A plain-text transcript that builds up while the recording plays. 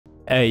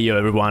Hey yo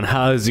everyone,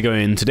 how's it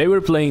going? Today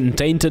we're playing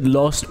Tainted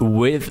Lost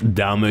with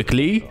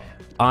Damocles,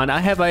 and I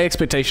have high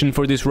expectation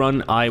for this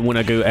run. I want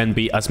to go and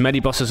beat as many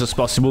bosses as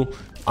possible.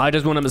 I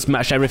just want to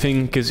smash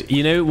everything, because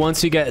you know,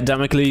 once you get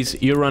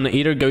Damocles, your run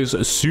either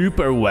goes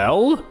super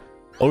well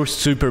or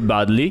super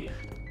badly.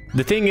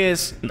 The thing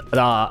is,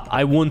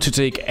 I want to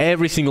take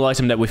every single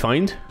item that we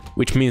find,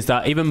 which means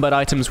that even bad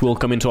items will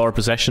come into our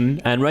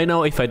possession, and right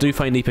now if I do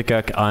find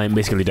Ipecac, I'm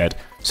basically dead.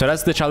 So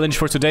that's the challenge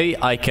for today.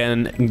 I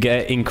can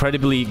get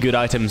incredibly good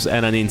items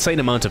and an insane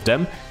amount of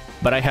them,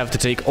 but I have to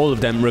take all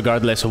of them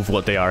regardless of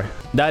what they are.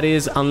 That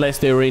is, unless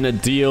they're in a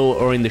deal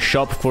or in the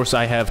shop. Of course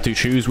I have to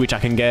choose which I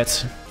can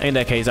get. In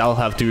that case, I'll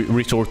have to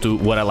resort to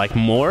what I like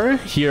more.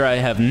 Here I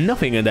have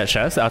nothing in that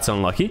chest, that's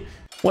unlucky.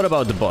 What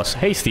about the boss?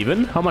 Hey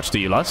Steven, how much do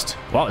you last?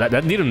 Wow,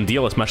 that didn't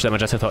deal as much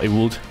damage as I thought it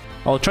would.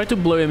 I'll try to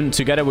blow him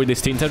together with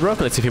this Tainted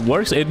rock. Let's see if it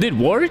works. It did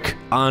work.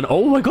 And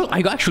oh my god, I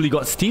actually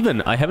got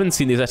Steven. I haven't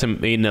seen this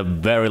item in a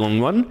very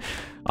long one.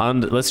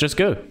 And let's just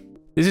go.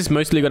 This is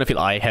mostly gonna feel...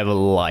 I have a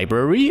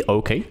library.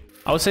 Okay.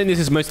 I was saying this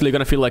is mostly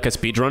gonna feel like a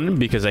speedrun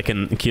because I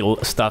can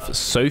kill stuff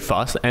so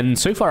fast. And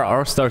so far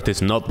our start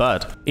is not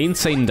bad.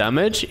 Insane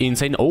damage.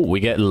 Insane... Oh, we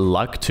get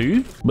luck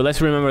too. But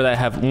let's remember that I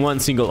have one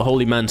single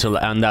holy mantle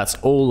and that's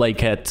all I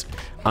get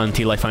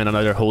until I find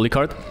another holy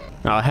card.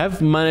 Now, I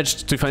have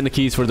managed to find the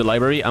keys for the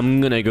library. I'm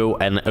gonna go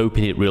and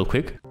open it real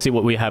quick. See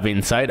what we have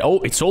inside.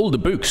 Oh, it's all the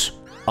books.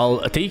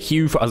 I'll take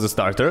you as a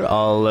starter.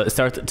 I'll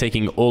start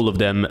taking all of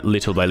them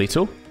little by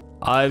little.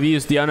 I've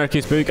used the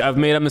Anarchist book. I've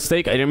made a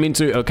mistake. I didn't mean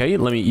to. Okay,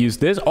 let me use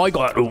this. Oh, I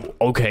got... Oh,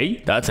 okay,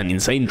 that's an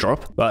insane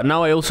drop. But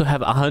now I also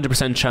have a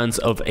 100% chance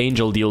of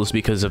angel deals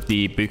because of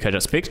the book I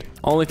just picked.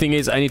 Only thing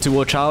is, I need to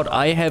watch out.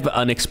 I have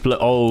an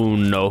Oh,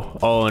 no.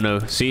 Oh, no.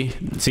 See,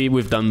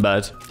 we've done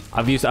bad.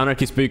 I've used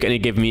Anarchist book and it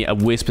gave me a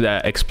wisp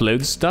that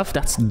explodes stuff.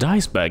 That's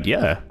dice bag,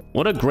 yeah.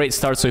 What a great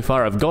start so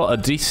far. I've got a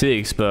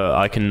D6, but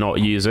I cannot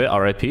use it.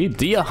 RIP.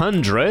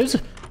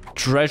 D100.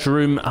 Treasure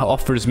room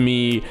offers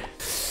me...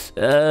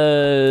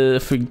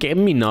 Forget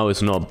Me Now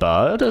is not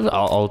bad.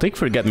 I'll take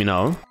Forget Me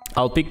Now.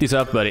 I'll pick this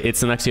up, but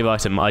it's an active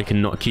item I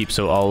cannot keep,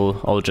 so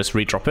I'll just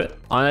redrop it.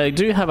 I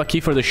do have a key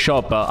for the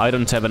shop, but I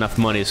don't have enough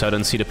money, so I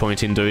don't see the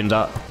point in doing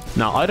that.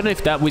 Now, I don't know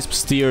if that wisp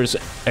steers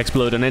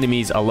explode on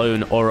enemies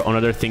alone or on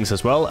other things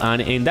as well,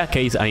 and in that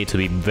case, I need to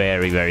be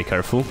very, very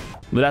careful.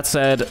 With that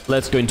said,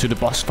 let's go into the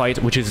boss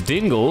fight, which is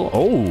Dingle.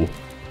 Oh,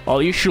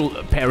 well, you should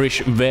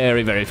perish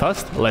very, very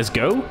fast. Let's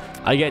go.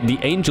 I get the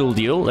angel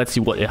deal. Let's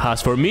see what it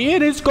has for me,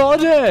 and it's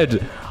got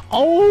it.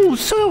 Oh,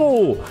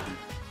 so...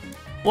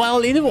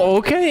 Well,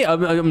 okay,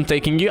 I'm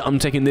taking you. I'm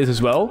taking this as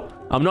well.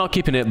 I'm not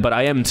keeping it, but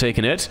I am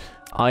taking it.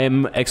 I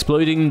am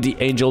exploiting the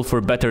angel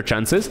for better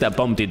chances. That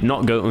bomb did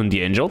not go on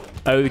the angel.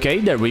 Okay,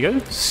 there we go.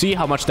 See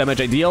how much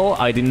damage I deal.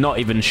 I did not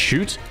even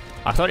shoot.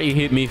 I thought he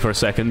hit me for a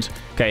second.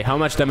 Okay, how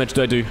much damage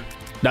do I do?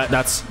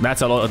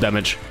 That's a lot of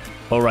damage.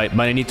 Alright,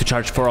 but I need to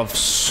charge for a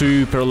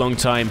super long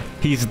time.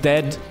 He's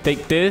dead.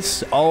 Take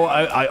this. Oh,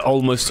 I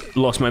almost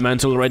lost my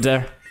mantle right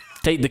there.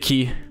 Take the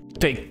key.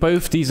 Take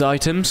both these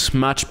items.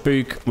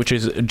 Matchbook, which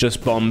is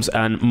just bombs,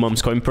 and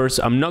Mom's coin purse.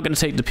 I'm not gonna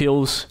take the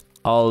pills.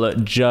 I'll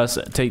just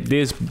take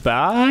this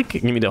back.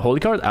 Give me the holy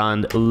card,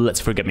 and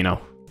let's Forget Me Now.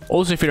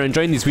 Also, if you're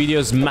enjoying these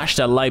videos, smash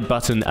that like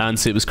button and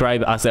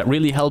subscribe, as that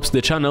really helps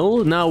the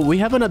channel. Now, we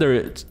have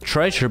another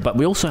treasure, but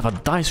we also have a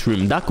dice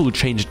room. That could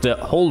change the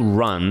whole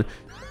run.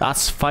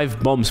 That's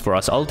 5 bombs for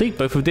us. I'll take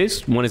both of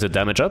these. One is a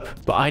damage up.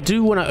 But I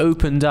do want to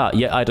open that.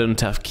 Yet I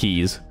don't have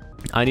keys.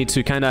 I need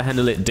to kind of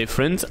handle it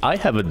different. I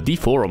have a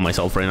D4 on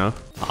myself right now.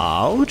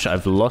 Ouch.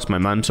 I've lost my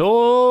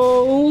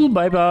mantle.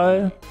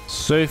 Bye-bye.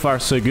 So far,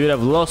 so good.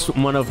 I've lost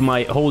one of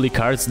my holy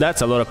cards.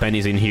 That's a lot of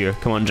pennies in here.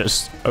 Come on,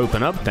 just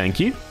open up. Thank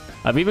you.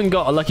 I've even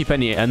got a lucky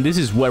penny. And this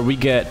is where we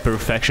get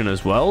perfection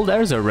as well.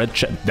 There's a red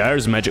chest.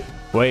 There's magic.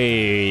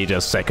 Wait a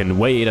second.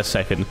 Wait a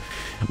second.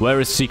 Where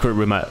is secret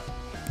room at?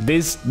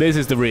 This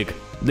is the rig.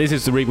 This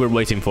is the rig we're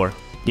waiting for.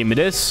 Give me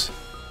this.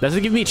 Does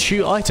it give me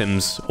 2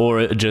 items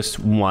or just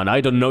 1?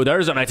 I don't know.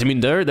 There's an item in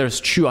there. There's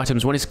 2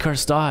 items. One is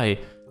cursed eye.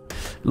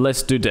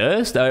 Let's do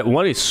this.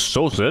 One is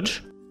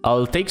sausage.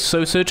 I'll take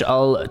sausage.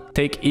 I'll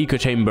take eco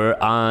chamber,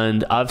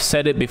 and I've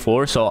said it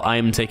before, so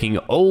I'm taking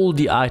all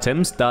the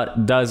items.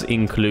 That does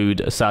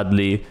include,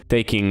 sadly,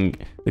 taking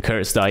the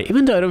cursed eye,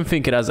 even though I don't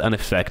think it has an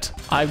effect.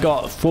 I've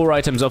got 4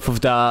 items off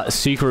of that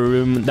secret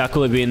room. That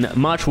could have been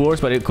much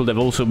worse, but it could have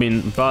also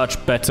been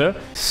much better.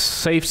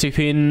 Safety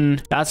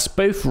pin. That's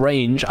both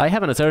range. I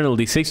have an eternal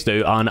D6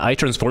 though, and I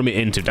transform it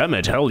into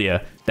damage. Hell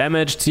yeah.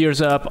 Damage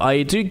tears up.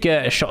 I do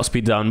get shot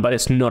speed down, but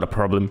it's not a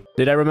problem.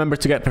 Did I remember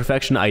to get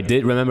perfection? I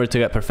did remember to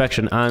get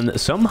perfection, and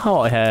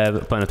somehow I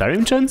have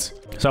Planetarium chance.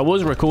 So I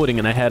was recording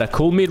and I had a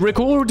cool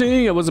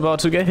mid-recording. I was about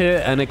to get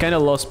hit and I kind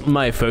of lost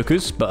my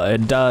focus, but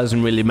it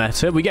doesn't really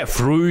matter. We get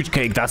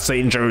fruitcake. That's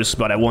dangerous,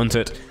 but I want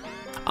it.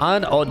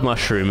 And odd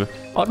mushroom.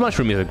 Odd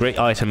Mushroom is a great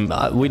item.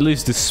 We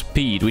lose the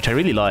speed, which I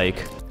really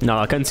like. No,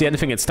 I can't see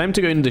anything. It's time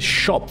to go in the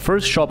shop.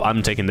 First shop,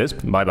 I'm taking this.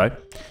 Bye-bye.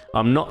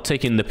 I'm not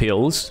taking the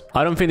pills.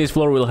 I don't think this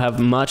floor will have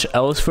much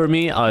else for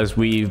me, as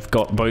we've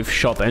got both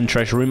shop and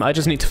treasure room. I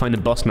just need to find the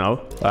boss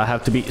now. I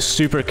have to be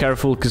super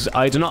careful, because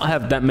I do not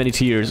have that many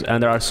tears,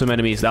 and there are some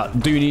enemies that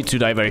do need to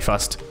die very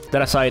fast.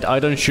 That aside, I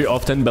don't shoot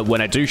often, but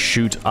when I do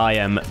shoot, I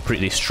am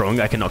pretty strong.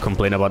 I cannot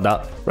complain about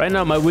that. Right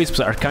now, my wisps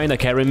are kind of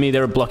carrying me.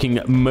 They're blocking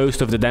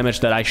most of the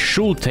damage that I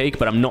should take,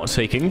 but I'm not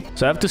taking.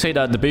 So I have to say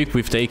that the build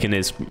we've taken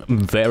is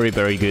very,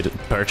 very good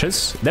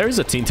purchase. There is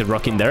a Tainted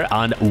rock in there,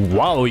 and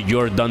wow,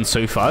 you're done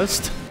so fast.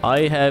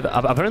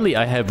 Apparently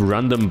I have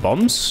random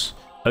bombs.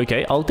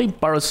 Okay, I'll take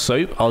Barrow's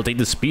Soap. I'll take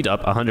the speed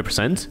up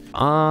 100%.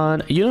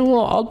 And you know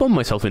what? I'll bomb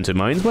myself into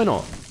mines. Why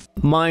not?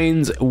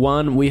 Mines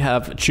 1, we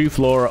have 2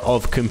 floor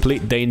of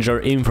complete danger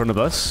in front of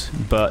us,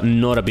 but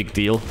not a big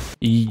deal.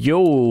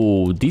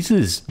 Yo, this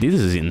is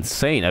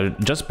insane. I'm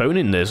just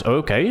spawning this.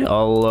 Okay,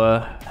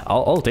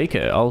 I'll take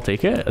it. I'll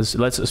take it.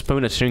 Let's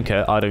spawn a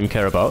Shinker. I don't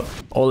care about.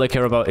 All I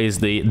care about is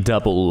the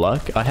double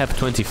luck. I have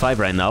 25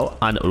 right now,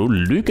 and oh,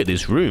 look at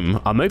this room.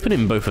 I'm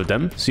opening both of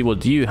them. See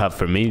what you have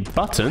for me.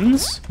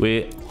 Buttons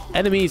with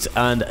enemies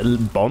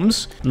and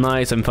bombs.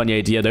 Nice and funny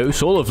idea though.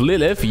 Soul of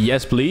Lilith,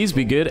 yes please,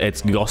 be good.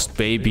 It's Ghost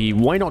Baby.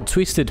 Why not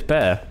Twisted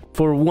Pair?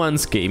 For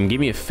once, game, give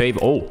me a favor.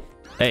 Oh,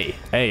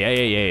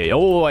 hey.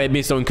 Oh, I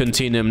missed on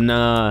Continuum.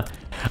 Nah.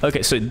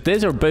 Okay, so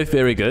these are both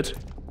very good,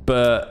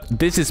 but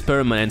this is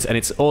permanent and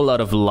it's all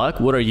out of luck.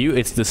 What are you?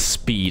 It's the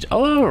speed.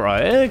 Oh,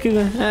 alright.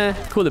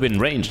 Could have been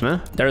range, nah?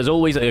 There is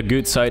always a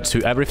good side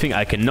to everything.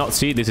 I cannot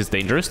see. This is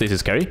dangerous. This is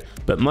scary.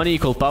 But money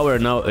equal power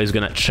now is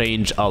gonna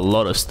change a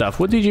lot of stuff.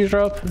 What did you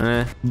drop?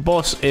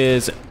 Boss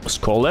is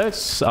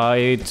Skullets.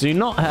 I do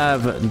not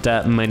have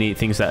that many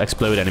things that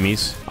explode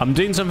enemies. I'm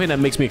doing something that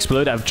makes me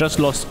explode. I've just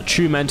lost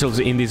 2 mantles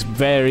in this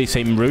very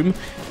same room,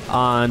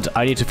 and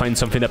I need to find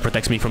something that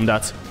protects me from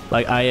that.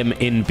 Like, I am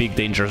in big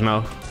danger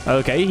now.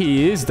 Okay,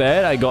 he is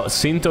dead. I got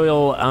Synth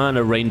Oil and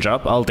a range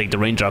up. I'll take the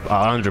range up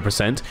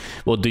 100%.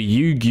 What do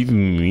you give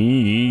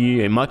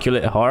me?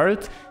 Immaculate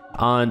Heart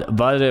and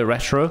Valide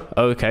Retro.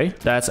 Okay,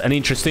 that's an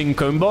interesting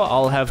combo.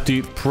 I'll have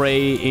to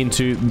pray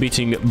into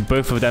beating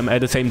both of them at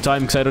the same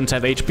time because I don't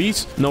have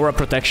HPs. Nora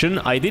Protection.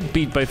 I did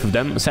beat both of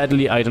them.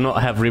 Sadly, I do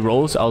not have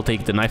rerolls. I'll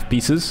take the knife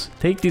pieces.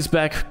 Take this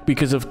back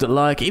because of the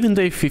luck, even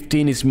though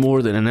 15 is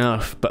more than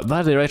enough. But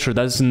Valide Retro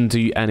doesn't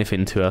do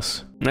anything to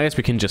us. I guess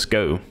we can just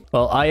go.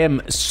 Well, I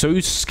am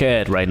so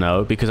scared right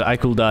now because I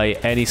could die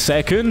any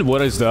second.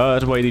 What is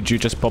that? Why did you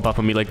just pop up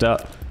on me like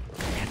that?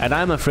 And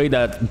I'm afraid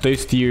that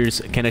those tears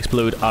can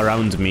explode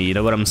around me, you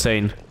know what I'm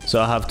saying? So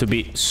I have to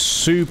be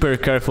super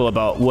careful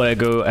about where I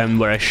go and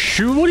where I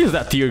shoot. What is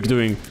that tear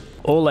doing?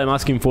 All I'm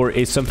asking for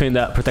is something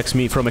that protects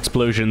me from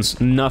explosions.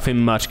 Nothing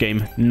much,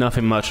 game.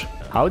 Nothing much.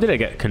 How did I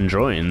get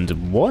conjoined?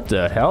 What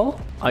the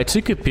hell? I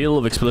took a pill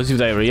of explosive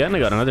diarrhea and I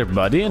got another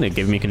body and it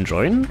gave me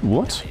conjoined?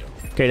 What?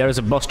 Okay, there's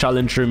a boss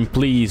challenge room,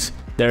 please.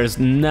 There's...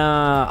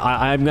 Nah,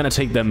 I'm gonna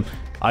take them.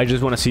 I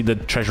just want to see the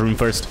treasure room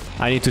first.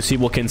 I need to see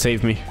what can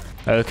save me.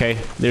 Okay,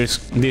 this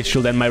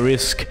should end my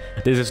risk.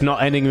 This is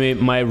not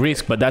ending my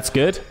risk, but that's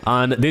good.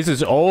 And this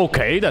is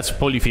okay. That's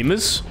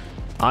Polyphemus.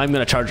 I'm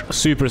gonna charge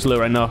super slow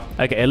right now.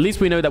 Okay, at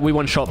least we know that we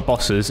one-shot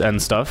bosses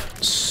and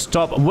stuff.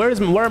 Stop. Where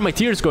are my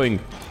tears going?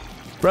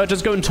 Bro,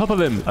 just go on top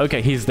of him.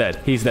 Okay, he's dead.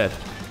 He's dead.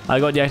 I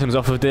got the items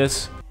off of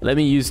this. Let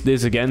me use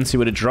this again, see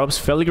what it drops.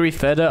 Filigree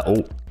Feather.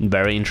 Oh,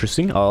 very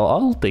interesting.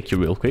 I'll take you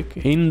real quick.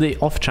 In the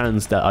off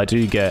chance that I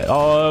do get...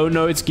 Oh,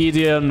 no, it's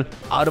Gideon.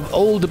 Out of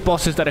all the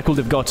bosses that I could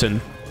have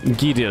gotten,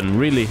 Gideon,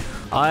 really?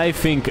 I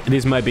think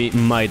this might be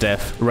my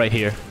death right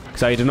here.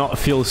 Because I do not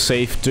feel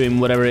safe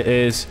doing whatever it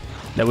is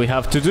that we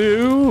have to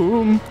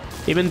do.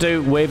 Even though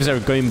waves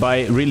are going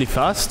by really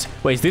fast.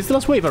 Wait, is this the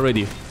last wave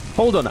already?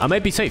 Hold on, I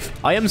might be safe.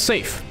 I am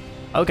safe.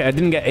 Okay, I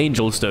didn't get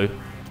angels though.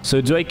 So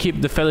do I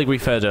keep the Filigree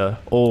Feather?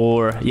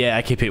 Or, yeah,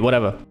 I keep it,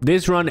 whatever.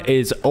 This run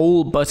is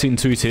all but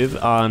intuitive,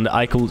 and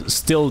I could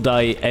still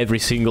die every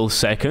single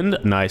second.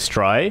 Nice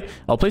try.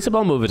 I'll place a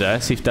bomb over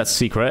there, see if that's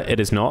secret. It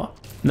is not.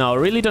 Now, I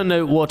really don't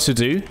know what to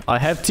do. I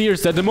have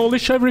tears that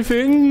demolish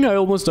everything. I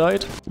almost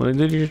died. What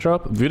did you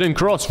drop? Wooden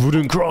Cross,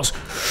 Wooden Cross.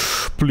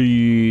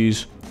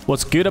 Please.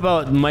 What's good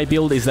about my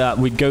build is that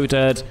with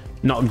Goathead...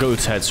 Not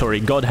Goathead, sorry,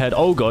 Godhead.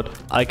 Oh god,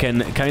 I can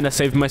kind of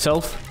save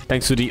myself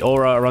thanks to the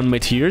aura around my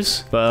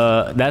tears.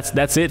 But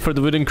that's it for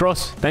the Wooden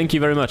Cross. Thank you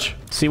very much.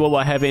 See what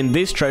I have in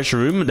this treasure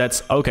room.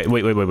 That's okay.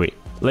 Wait.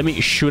 Let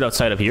me shoot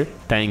outside of here.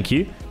 Thank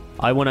you.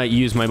 I want to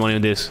use my money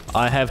on this.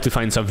 I have to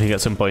find something at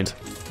some point.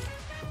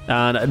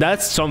 And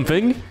that's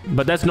something,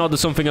 but that's not the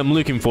something I'm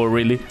looking for,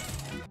 really.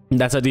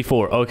 That's a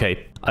D4.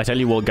 Okay, I tell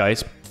you what,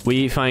 guys.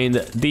 We find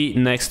the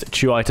next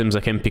 2 items I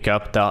can pick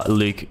up that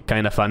look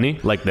kind of funny,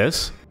 like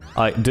this.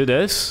 I do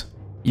this,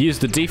 use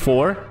the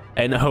D4,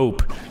 and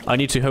hope. I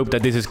need to hope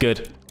that this is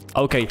good.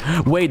 Okay,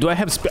 wait, do I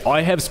have...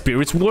 I have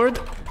Spirit Sword?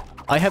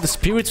 I have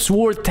Spirit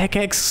Sword, Tech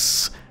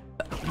X,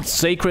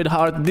 Sacred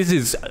Heart. This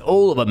is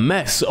all of a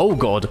mess. Oh,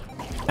 God.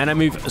 And I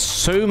move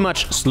so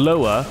much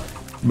slower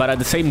but at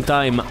the same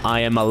time,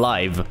 I am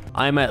alive.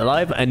 I am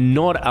alive and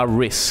not a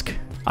risk.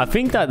 I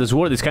think that the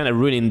sword is kind of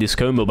ruining this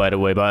combo, by the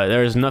way, but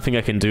there's nothing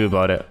I can do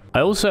about it.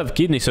 I also have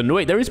kidneys, so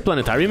wait, there is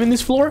Planetarium in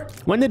this floor?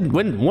 When?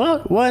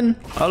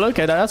 Oh,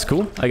 okay, that's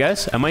cool, I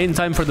guess. Am I in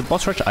time for the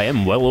boss rush? I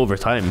am well over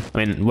time.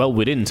 I mean, well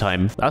within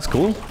time. That's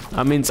cool.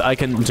 That means I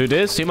can do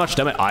this. See how much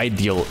damage? I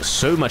deal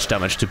so much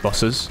damage to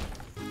bosses.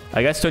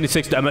 I guess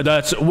 26 damage.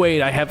 That's...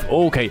 Wait, I have...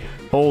 Okay,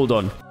 hold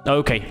on.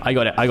 Okay, I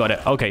got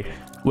it. Okay.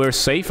 We're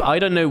safe. I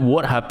don't know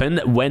what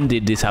happened. When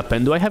did this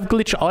happen? Do I have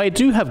glitch? Oh, I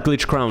do have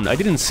glitch crown. I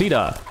didn't see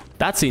that.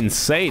 That's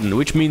insane,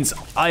 which means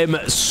I am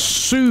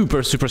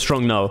super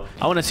strong now.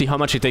 I want to see how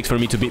much it takes for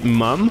me to beat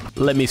Mum.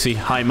 Let me see.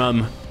 Hi,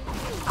 Mum.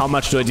 How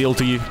much do I deal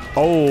to you?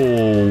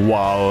 Oh,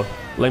 wow.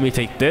 Let me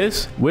take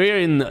this. We're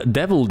in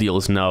devil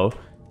deals now.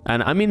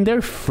 And I mean,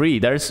 they're free.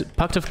 There's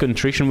Pact of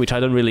Contrition, which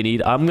I don't really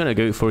need. I'm gonna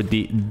go for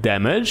the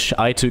damage.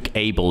 I took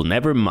Able.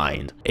 Never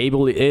mind.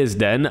 Able it is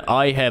then.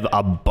 I have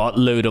a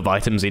buttload of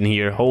items in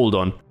here. Hold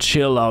on.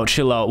 Chill out,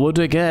 chill out. What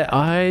do I get?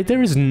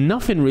 There is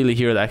nothing really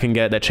here that I can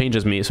get that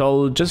changes me. So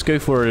I'll just go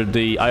for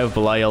the Eye of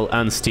Belial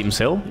and Steam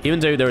Sale.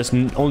 Even though there's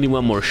only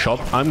one more shop,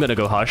 I'm gonna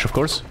go Hush, of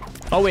course.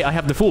 Oh, wait, I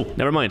have the Fool.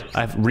 Never mind.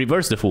 I've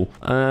reversed the Fool.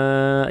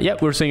 Yeah,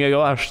 we're saying I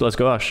go Ash. Let's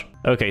go Ash.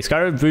 Okay,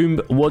 Scarab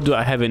Boom. What do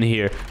I have in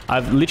here?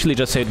 I've literally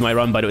just saved my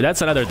run, by the way.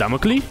 That's another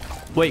Damocles.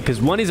 Wait,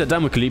 because one is a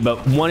Damocles,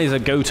 but one is a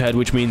Goat Head,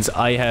 which means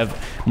I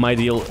have my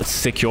deal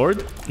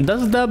secured.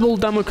 Does double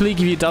Damocles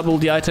give you double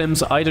the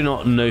items? I do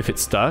not know if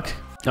it's stuck.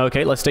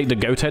 Okay, let's take the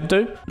Goat Head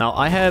though. Now,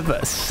 I have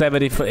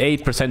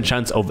 78%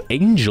 chance of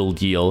Angel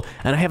deal,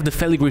 and I have the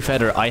Filigree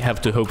Feather. I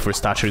have to hope for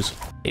statues.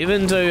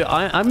 Even though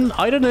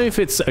I don't know if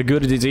it's a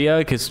good idea,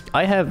 because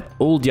I have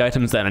all the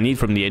items that I need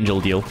from the Angel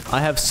deal. I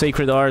have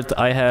Sacred Art,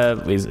 I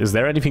have... Is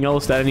there anything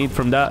else that I need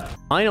from that?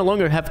 I no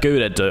longer have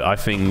Goat Head though, I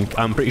think.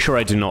 I'm pretty sure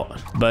I do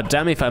not. But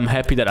damn if I'm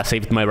happy that I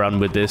saved my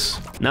run with this.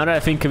 Now that I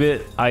think of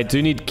it, I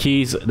do need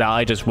keys that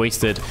I just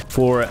wasted.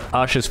 For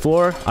Ash's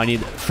floor, I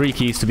need 3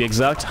 keys to be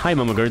exact. Hi,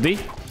 Mama Gertie.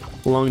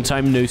 Long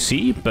time no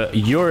see, but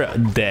you're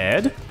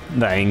dead.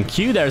 Thank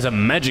you. There's a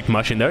magic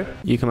mush in there.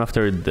 You come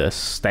after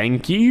this.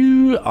 Thank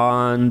you.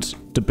 And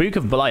the Book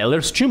of Belial.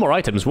 There's 2 more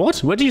items. What?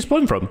 Where did you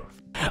spawn from?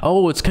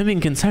 Oh, it's coming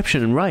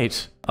Conception,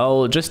 right.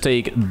 I'll just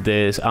take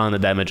this and the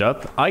damage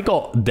up. I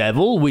got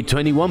Devil with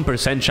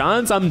 21%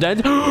 chance. I'm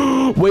dead.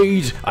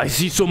 Wait, I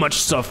see so much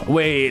stuff.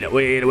 Wait.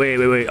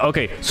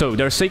 Okay, so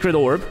there's Sacred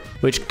Orb,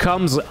 which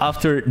comes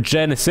after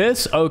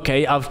Genesis.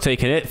 Okay, I've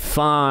taken it.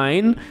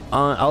 Fine.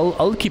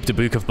 I'll keep the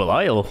Book of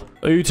Belial.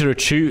 Uter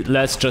 2.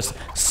 Let's just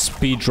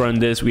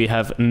speedrun this. We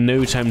have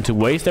no time to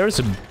waste. There's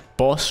a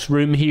boss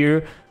room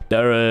here.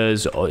 There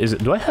is...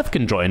 do I have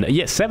Conjoin?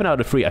 Yes, 7 out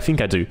of 3. I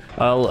think I do.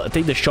 I'll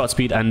take the shot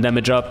speed and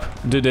damage up.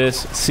 Do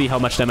this. See how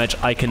much damage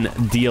I can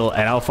deal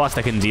and how fast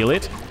I can deal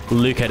it.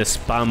 Look at the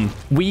spam.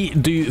 We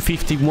do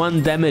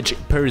 51 damage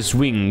per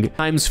swing.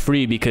 Times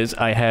 3 because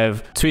I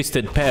have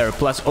Twisted Pair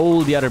plus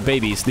all the other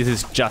babies. This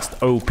is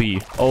just OP.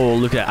 Oh,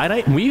 look at that.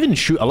 And we even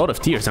shoot a lot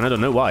of tears and I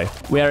don't know why.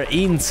 We are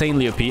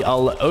insanely OP.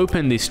 I'll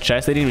open this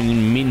chest. I didn't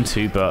even mean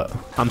to, but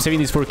I'm saving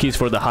these 4 keys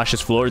for the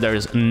Hash's floor.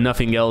 There's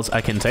nothing else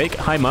I can take.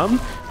 Hi, Mom.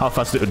 How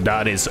fast?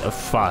 That is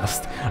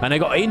fast. And I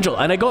got Angel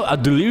and I got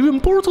a Delirium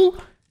Portal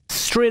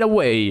straight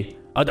away.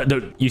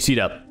 You see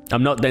that?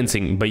 I'm not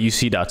dancing, but you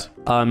see that.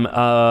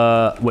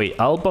 Wait,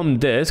 I'll bomb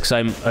this because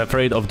I'm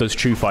afraid of those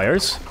 2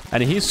 fires.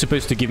 And he's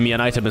supposed to give me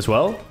an item as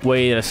well.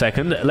 Wait a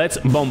second. Let's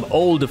bomb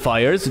all the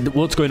fires.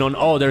 What's going on?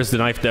 Oh, there's the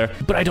knife there.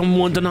 But I don't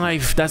want the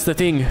knife. That's the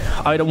thing.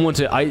 I don't want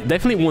it. I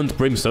definitely want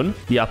Brimstone.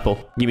 The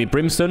apple. Give me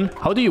Brimstone.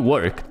 How do you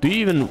work? Do you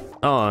even...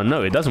 Oh,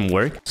 no, it doesn't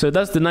work. So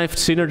does the knife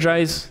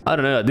synergize? I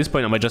don't know. At this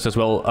point, I might just as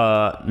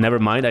well... never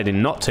mind. I did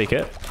not take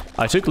it.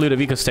 I took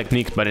Ludovico's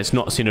technique, but it's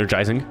not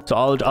synergizing. So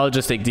I'll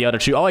just take the other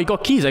 2. Oh, I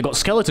got keys. I got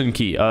Skeleton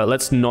Key.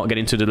 Let's not get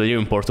into the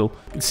Delirium Portal.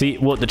 See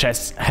what the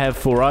chests have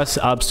for us.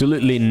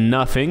 Absolutely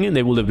nothing.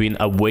 They would have been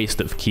a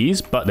waste of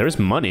keys, but there's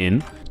money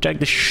in. Check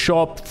the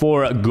shop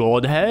for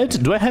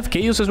Godhead. Do I have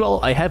Chaos as well?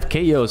 I have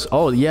Chaos.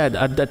 Oh, yeah,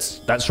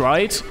 that's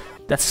right.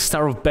 That's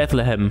Star of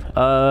Bethlehem.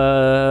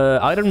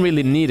 I don't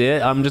really need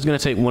it. I'm just gonna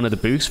take one of the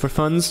books for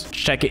funds.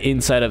 Check it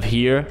inside of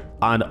here.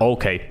 And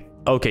okay.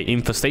 Okay,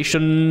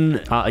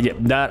 Infestation. Yeah,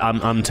 that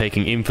I'm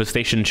taking.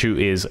 Infestation 2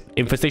 is...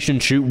 Infestation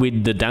 2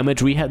 with the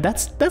damage we had.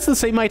 That's the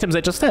same items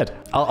I just had.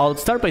 I'll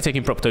start by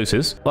taking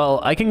Proptosis. Well,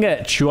 I can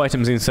get 2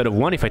 items instead of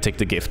 1 if I take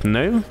the gift.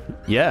 No?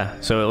 Yeah.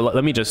 So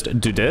let me just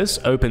do this.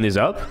 Open this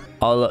up.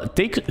 I'll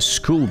take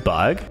School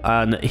Bag.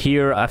 And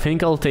here, I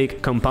think I'll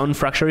take Compound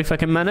Fracture if I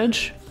can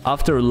manage.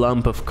 After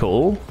Lump of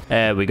Coal.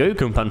 There we go.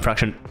 Compound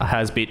Fraction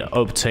has been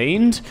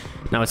obtained.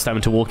 Now it's time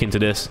to walk into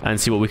this and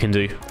see what we can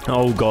do.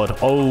 Oh, God.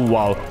 Oh,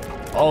 wow.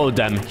 Oh,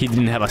 damn. He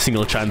didn't have a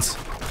single chance.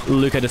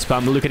 Look at the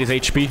spam. Look at his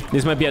HP.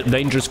 This might be a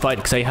dangerous fight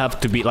because I have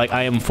to be, like,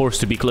 I am forced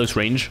to be close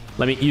range.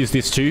 Let me use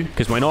this too,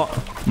 because why not?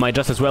 Might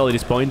just as well at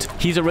this point.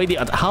 He's already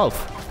at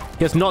half.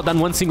 He has not done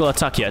 1 single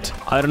attack yet.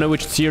 I don't know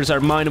which tears are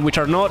mine and which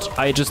are not.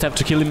 I just have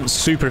to kill him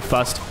super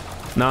fast.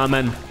 Nah,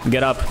 man.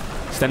 Get up.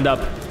 Stand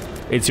up.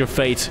 It's your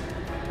fate.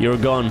 You're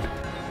gone.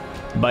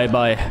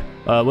 Bye-bye.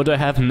 What do I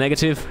have?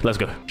 Negative. Let's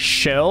go.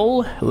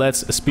 Shell.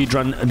 Let's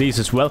speedrun these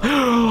as well.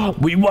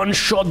 We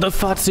one-shot the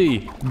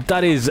Fatty.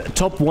 That is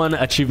top 1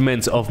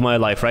 achievement of my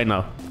life right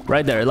now.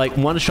 Right there, like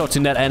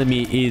one-shotting that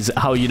enemy is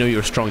how you know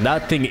you're strong.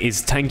 That thing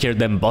is tankier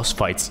than boss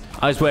fights.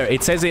 I swear,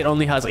 it says it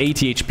only has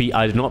 80 HP.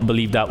 I do not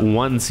believe that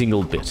one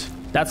single bit.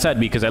 That's sad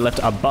because I left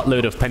a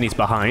buttload of pennies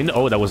behind.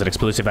 Oh, that was an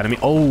explosive enemy.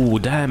 Oh,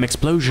 damn,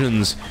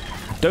 explosions.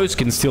 Those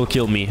can still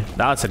kill me.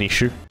 That's an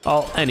issue.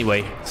 Oh,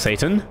 anyway,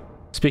 Satan.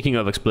 Speaking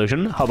of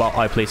explosion, how about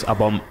I place a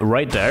bomb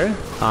right there,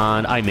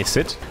 and I miss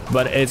it.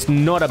 But it's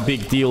not a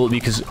big deal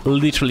because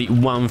literally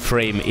 1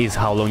 frame is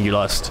how long you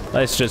last.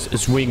 Let's just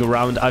swing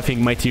around. I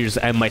think my tears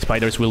and my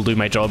spiders will do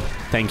my job.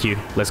 Thank you.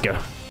 Let's go.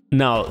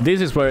 Now,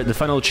 this is where the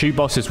final 2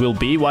 bosses will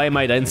be. Why am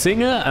I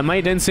dancing? Am I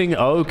dancing?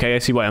 Oh, okay, I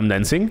see why I'm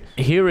dancing.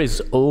 Here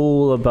is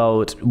all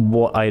about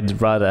what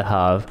I'd rather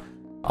have.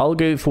 I'll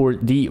go for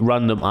the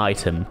random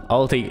item.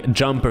 I'll take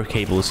jumper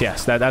cables.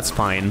 Yes, that's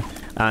fine.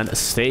 And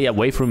stay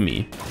away from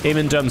me.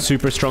 Even though I'm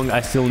super strong,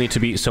 I still need to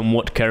be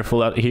somewhat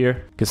careful out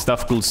here, because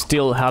stuff could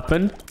still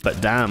happen.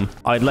 But damn,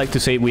 I'd like to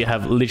say we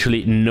have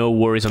literally no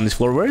worries on this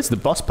floor. Where is the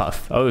boss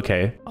path?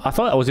 Okay. I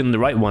thought I was in the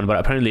right one, but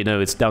apparently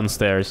no, it's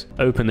downstairs.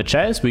 Open the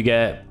chest, we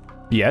get...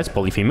 Yes,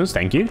 Polyphemus,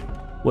 thank you.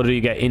 What do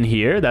you get in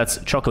here?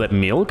 That's chocolate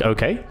milk,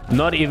 okay.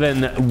 Not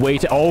even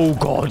wait... Oh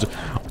god!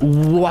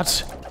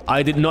 What?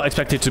 I did not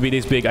expect it to be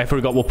this big. I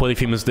forgot what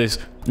Polyphemus is.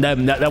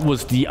 That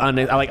was the...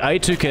 Like, I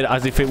took it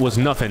as if it was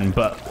nothing,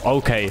 but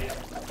okay.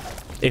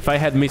 If I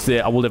had missed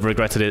it, I would have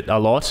regretted it a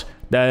lot.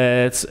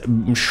 That's...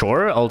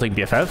 Sure, I'll take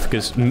BFF,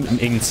 because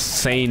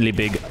insanely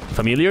big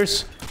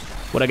familiars.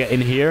 What I get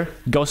in here?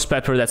 Ghost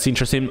pepper, that's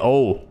interesting.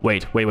 Oh,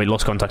 wait,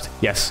 lost contact.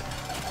 Yes.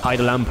 Hide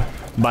the lamp.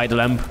 Buy the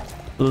lamp.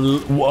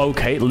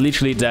 Okay,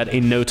 literally dead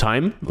in no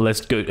time.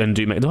 Let's go and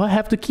do... Do I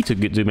have the key to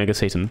do Mega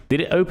Satan? Did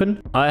it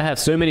open? I have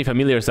so many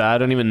familiars that I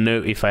don't even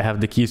know if I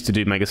have the keys to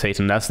do Mega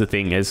Satan. That's the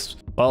thing is...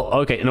 Well,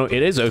 okay, no,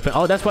 it is open.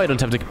 Oh, that's why I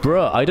don't have the...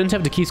 Bruh, I don't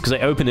have the keys because I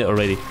opened it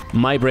already.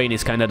 My brain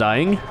is kind of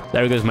dying.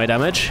 There goes my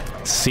damage.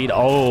 Seed...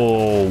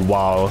 Oh,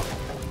 wow.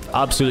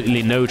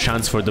 Absolutely no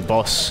chance for the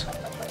boss.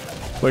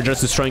 We're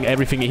just destroying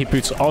everything he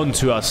puts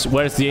onto us.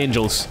 Where's the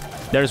angels?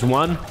 There's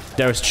 1.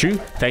 There's 2.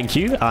 Thank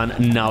you.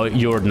 And now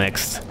you're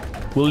next.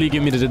 Will you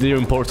give me the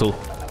Delirium portal?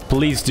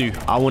 Please do.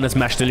 I want to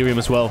smash Delirium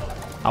as well.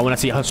 I want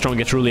to see how strong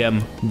I truly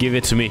am. Give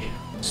it to me.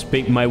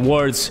 Speak my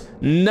words.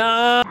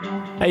 No!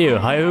 Hey yo,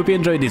 I hope you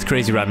enjoyed this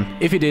crazy run.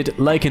 If you did,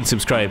 like and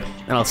subscribe.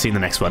 And I'll see you in the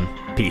next one.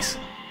 Peace.